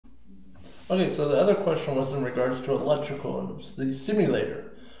Okay, so the other question was in regards to electrical, and it was the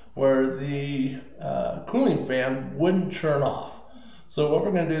simulator, where the cooling fan wouldn't turn off. So what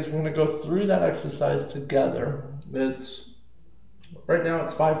we're going to do is we're going to go through that exercise together. Right now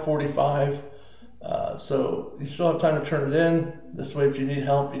it's 5:45, so you still have time to turn it in. This way, if you need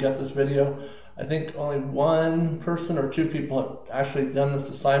help, you got this video. I think only one person or two people have actually done this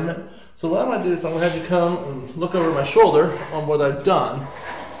assignment. So what I'm going to do is I'm going to have you come and look over my shoulder on what I've done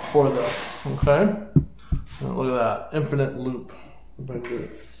for this, okay? And look at that, infinite loop.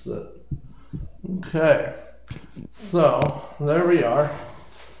 Okay, so there we are,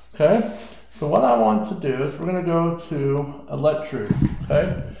 okay? So what I want to do is we're going to go to Electude,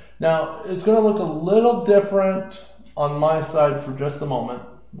 okay? Now, it's going to look a little different on my side for just a moment,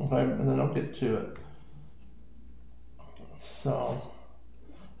 okay? And then I'll get to it. So,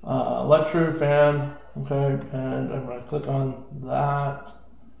 Electude fan, okay? And I'm going to click on that.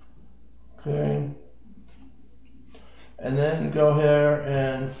 Okay, and then go here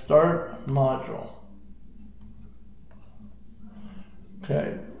and start module.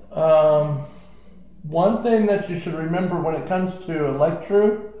 Okay, one thing that you should remember when it comes to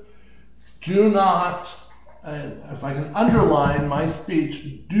Electude, do not, if I can underline my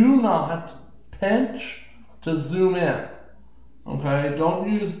speech, do not pinch to zoom in. Okay, don't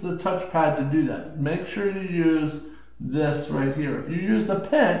use the touchpad to do that. Make sure you use this right here. If you use the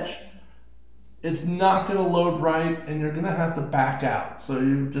pinch, it's not going to load right, and you're going to have to back out. So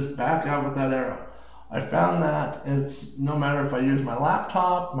you just back out with that arrow. I found that it's no matter if I use my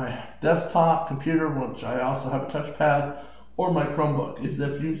laptop, my desktop computer, which I also have a touchpad, or my Chromebook, is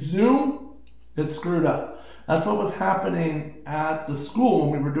if you zoom, it's screwed up. That's what was happening at the school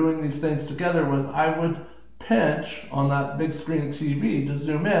when we were doing these things together, was I would pinch on that big screen TV to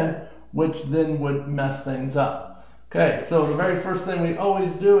zoom in, which then would mess things up. Okay, so the very first thing we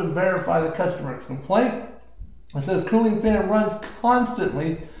always do is verify the customer's complaint. It says cooling fan runs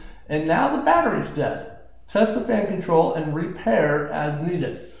constantly and now the battery's dead. Test the fan control and repair as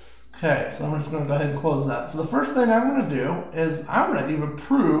needed. Okay, so I'm just going to go ahead and close that. So the first thing I'm going to do is I'm going to even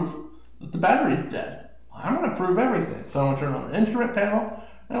prove that the battery's dead. I'm going to prove everything. So I'm going to turn on the instrument panel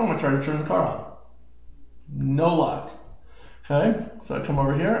and I'm going to try to turn the car on. No luck. Okay, so I come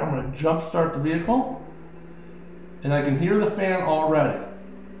over here, I'm going to jump start the vehicle. And I can hear the fan already.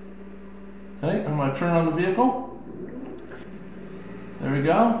 Okay, I'm going to turn on the vehicle. There we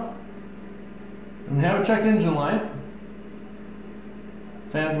go. And we have a check engine light.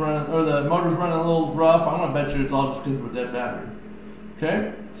 Fan's running, or the motor's running a little rough. I'm going to bet you it's all just because of a dead battery.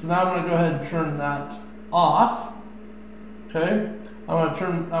 Okay, so now I'm going to go ahead and turn that off. Okay, I'm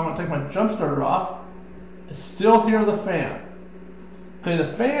going to take my jump starter off. I still hear the fan. Okay, the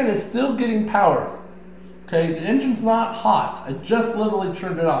fan is still getting power. Okay, the engine's not hot. I just literally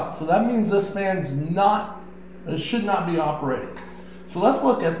turned it on. So that means this fan should not be operating. So let's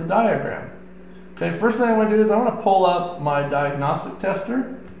look at the diagram. Okay, first thing I'm going to do is I'm going to pull up my Diagnostic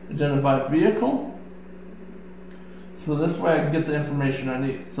Tester, identify vehicle. So this way I can get the information I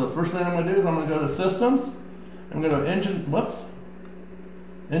need. So the first thing I'm going to do is I'm going to go to Systems. I'm going to go to Engine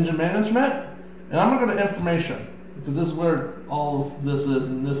Management. And I'm going to go to Information, because this is where all of this is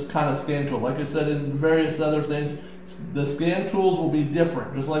in this kind of scan tool. Like I said in various other things, the scan tools will be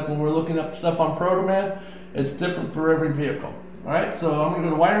different. Just like when we're looking up stuff on Protoman, it's different for every vehicle. All right, so I'm going to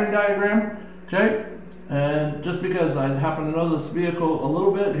go to wiring diagram, okay? And just because I happen to know this vehicle a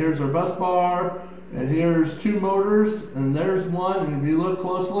little bit, here's our bus bar, and here's two motors, and there's one, and if you look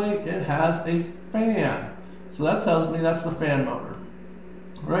closely, it has a fan. So that tells me that's the fan motor.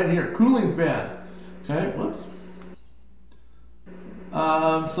 Right here, cooling fan. Okay, whoops.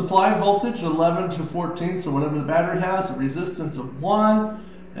 Supply voltage 11 to 14, so whatever the battery has, a resistance of 1,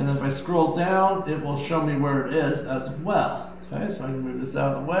 and then if I scroll down, it will show me where it is as well. Okay, so I can move this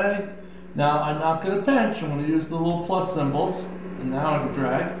out of the way. Now I'm not going to pinch, I'm going to use the little plus symbols, and now I can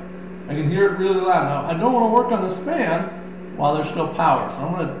drag. I can hear it really loud. Now I don't want to work on this fan while there's still power, so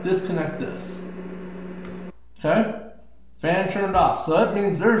I'm going to disconnect this. Okay, fan turned off, so that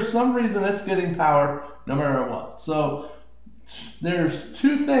means there's some reason it's getting power no matter what. So there's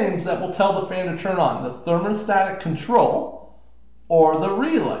two things that will tell the fan to turn on: the thermostatic control or the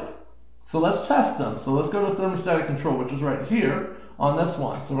relay. So let's test them. So let's go to thermostatic control, which is right here on this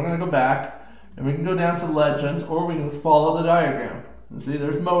one. So we're going to go back and we can go down to legends, or we can just follow the diagram. And see,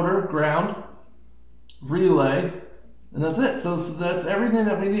 there's motor, ground, relay, and that's it. So that's everything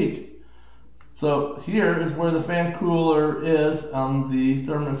that we need. So here is where the fan cooler is on the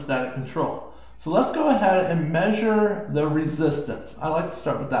thermostatic control. So let's go ahead and measure the resistance. I like to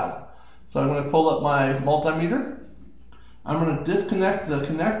start with that one. So I'm going to pull up my multimeter. I'm going to disconnect the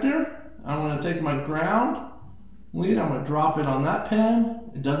connector, I'm going to take my ground lead, I'm going to drop it on that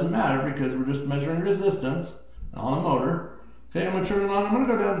pin. It doesn't matter because we're just measuring resistance on a motor. Okay, I'm going to turn it on. I'm going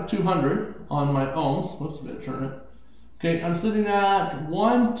to go down to 200 on my ohms. Whoops, I got to turn it. Okay, I'm sitting at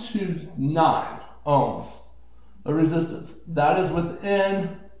 129 ohms of resistance. That is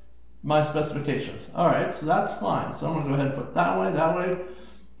within my specifications. All right, so that's fine. So I'm going to go ahead and put that way,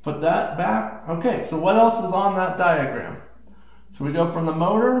 put that back. Okay, so what else was on that diagram? So we go from the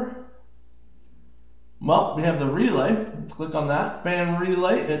motor. Well, we have the relay. Let's click on that. Fan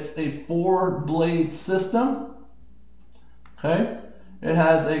relay. It's a 4-blade system. Okay. It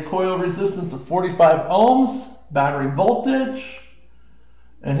has a coil resistance of 45 ohms, battery voltage,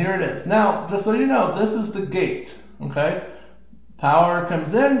 and here it is. Now, just so you know, this is the gate. Okay. Power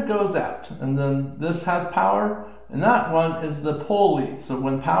comes in, goes out, and then this has power, and that one is the pulley. So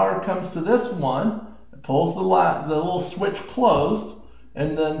when power comes to this one, it pulls the little switch closed,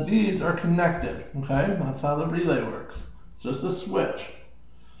 and then these are connected. Okay, that's how the relay works. It's just a switch.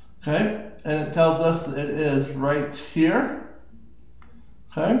 Okay, and it tells us that it is right here.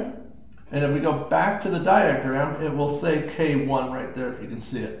 Okay, and if we go back to the diagram, it will say K1 right there if you can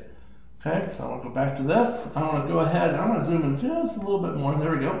see it. Okay, so I'm going to go back to this. I'm going to go ahead and I'm going to zoom in just a little bit more. There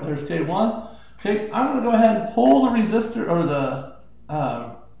we go. There's K1. Okay, I'm going to go ahead and pull the resistor or the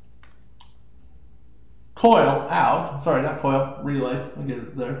coil out. Sorry, not coil, relay. I'll get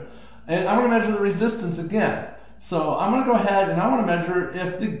it there. And I'm going to measure the resistance again. So I'm going to go ahead and I want to measure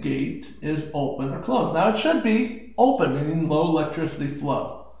if the gate is open or closed. Now it should be open, meaning low electricity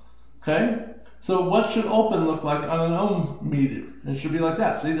flow. Okay? So what should open look like on an ohm meter? It should be like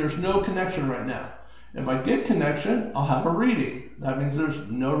that. See, there's no connection right now. If I get connection, I'll have a reading. That means there's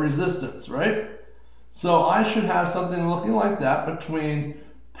no resistance, right? So I should have something looking like that between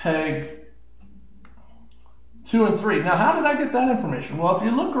peg 2 and 3. Now, how did I get that information? Well, if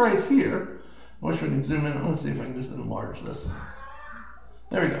you look right here, I wish we can zoom in. Let's see if I can just enlarge this.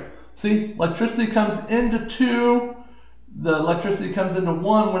 There we go. See, electricity comes into 2. The electricity comes into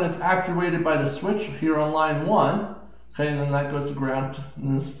 1 when it's actuated by the switch here on line 1. Okay, and then that goes to ground,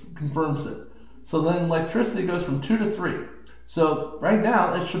 and this confirms it. So then electricity goes from 2 to 3. So right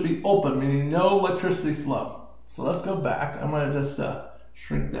now it should be open, meaning no electricity flow. So let's go back. I'm going to just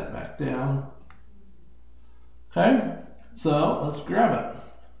shrink that back down. Okay, so let's grab it.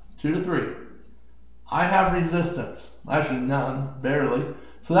 2 to 3. I have resistance. Actually none, barely.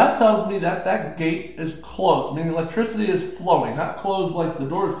 So that tells me that that gate is closed, meaning electricity is flowing. Not closed like the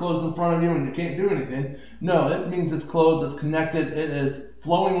door is closed in front of you and you can't do anything. No, it means it's closed, it's connected, it is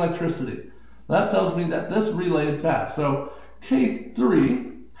flowing electricity. That tells me that this relay is bad. So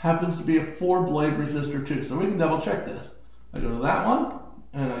K3 happens to be a 4-blade resistor too. So we can double check this. I go to that one,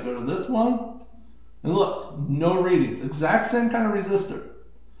 and I go to this one, and look, no readings. Exact same kind of resistor.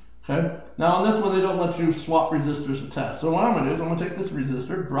 Okay. Now on this one, they don't let you swap resistors to test. So what I'm going to do is I'm going to take this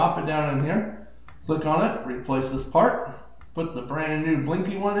resistor, drop it down in here, click on it, replace this part, put the brand new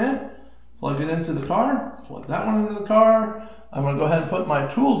blinky one in, plug it into the car, plug that one into the car. I'm going to go ahead and put my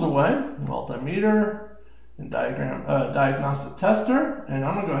tools away, multimeter and diagnostic tester, and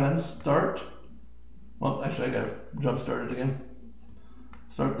I'm going to go ahead and start. Well, actually, I got to jump start it again.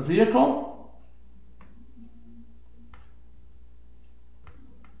 Start the vehicle.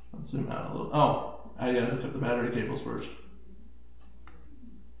 Let's zoom out a little. Oh, I gotta hook up the battery cables first.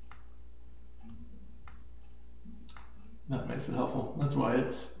 That makes it helpful. That's why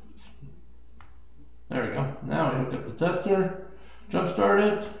it's. There we go. Now we hook up the tester, jump start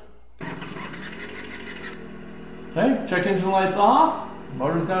it. Okay, check engine lights off.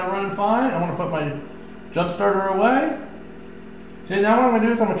 Motor's got it running fine. I'm gonna put my jump starter away. Okay, now what I'm gonna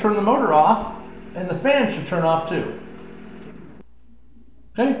do is I'm gonna turn the motor off, and the fan should turn off too.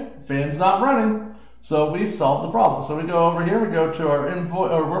 Okay, fan's not running, so we've solved the problem. So we go over here, we go to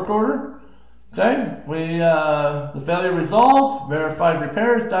our work order. Okay, the failure resolved, verified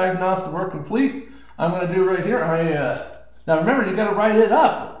repairs, diagnosed work complete. I'm going to do right here. Now remember, you got to write it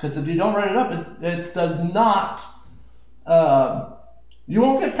up, because if you don't write it up, it does not. You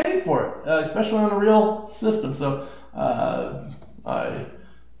won't get paid for it, especially on a real system. So I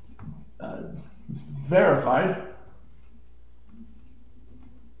verified.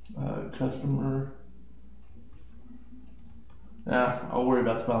 Customer. Yeah, I'll worry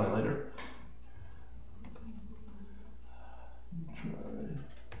about spelling later. Try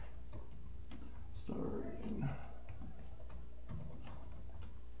starting.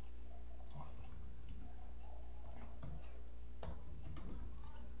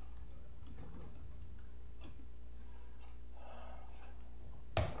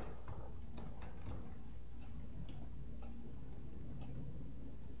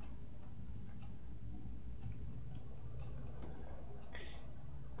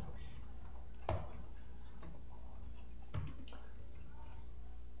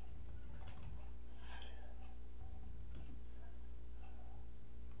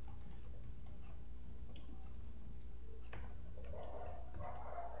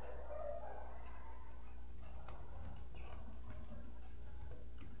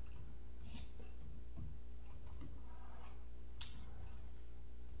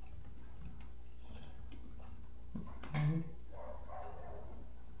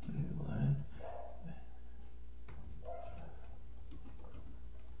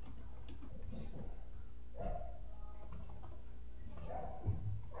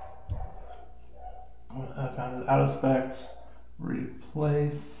 out of specs,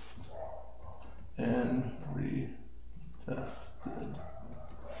 replaced, and retested.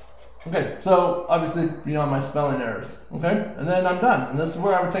 Okay, so obviously beyond my spelling errors. Okay, and then I'm done. And this is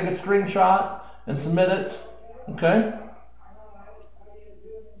where I would take a screenshot and submit it. Okay.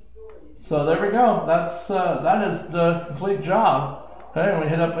 So there we go. That is the complete job. Okay, and we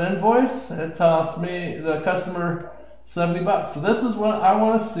hit up invoice. It cost me, the customer, $70. So this is what I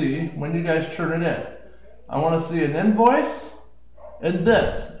want to see when you guys turn it in. I want to see an invoice and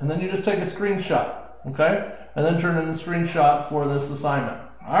this, and then you just take a screenshot. Okay, and then turn in the screenshot for this assignment.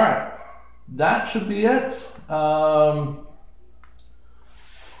 All right, that should be it. So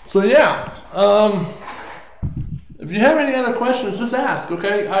yeah. If you have any other questions, just ask,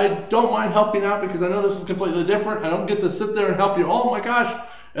 okay? I don't mind helping out because I know this is completely different. I don't get to sit there and help you. Oh my gosh,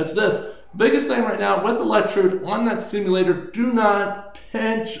 it's this. Biggest thing right now with Electude on that simulator, do not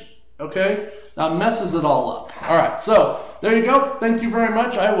pinch, okay? That messes it all up. All right, so there you go. Thank you very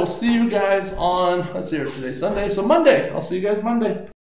much. I will see you guys on, let's see here, today's Sunday, so Monday. I'll see you guys Monday.